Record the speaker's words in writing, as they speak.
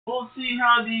we'll see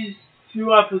how these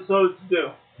 2 episodes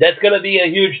do. That's going to be a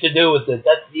huge to-do with it.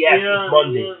 That's the Access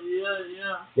Monday.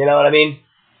 Yeah. You know what I mean?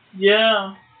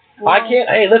 Yeah. Well,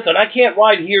 Hey, listen, I can't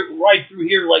ride through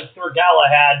here like Sir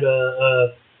Galahad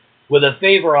with a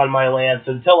favor on my lance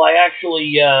until I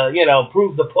actually,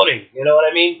 prove the pudding. You know what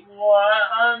I mean? Well,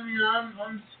 I mean,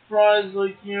 I'm surprised.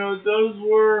 Like, it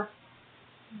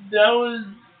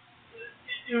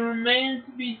remains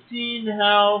to be seen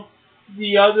how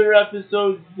the other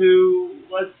episodes do.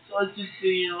 Let's just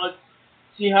see. Let's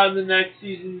see how the next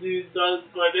season does.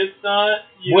 But if not,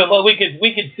 well, we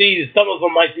could see some of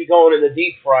them might be going in the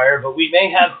deep fryer, but we may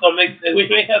have some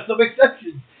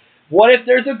exceptions. What if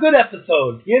there's a good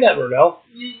episode? You never know.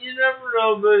 You never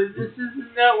know, but this is a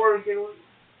network, and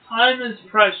time is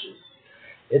precious.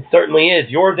 It certainly is.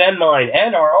 Yours and mine,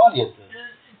 and our audiences.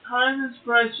 Time is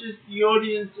precious, the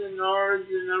audience and ours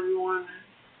and everyone.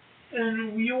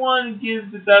 And we want to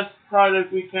give the best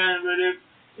product we can, but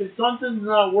if something's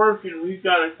not working, we've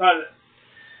got to cut it.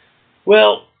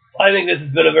 Well, I think this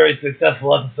has been a very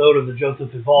successful episode of the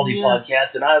Joseph Evaldi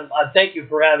podcast, and I thank you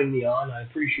for having me on. I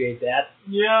appreciate that.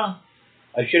 Yeah.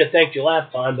 I should have thanked you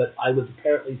last time, but I was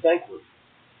apparently thankless.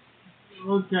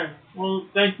 Okay. Well,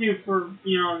 thank you for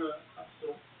being on the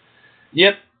episode.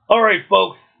 Yep. All right,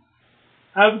 folks.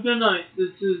 Have a good night.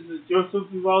 This is the Joseph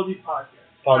Evaldi podcast.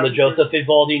 On the Joseph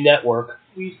Evaldi Network.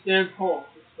 We stand tall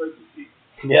despite defeat.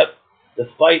 Yep.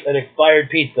 Despite an expired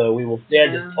pizza, we will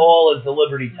stand as tall as the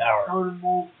Liberty Tower. Totem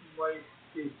Wolf might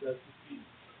escape that defeat.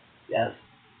 Yes.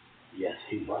 Yes,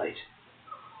 he might.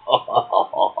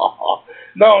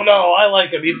 No, I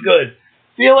like him. He's good.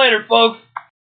 See you later, folks.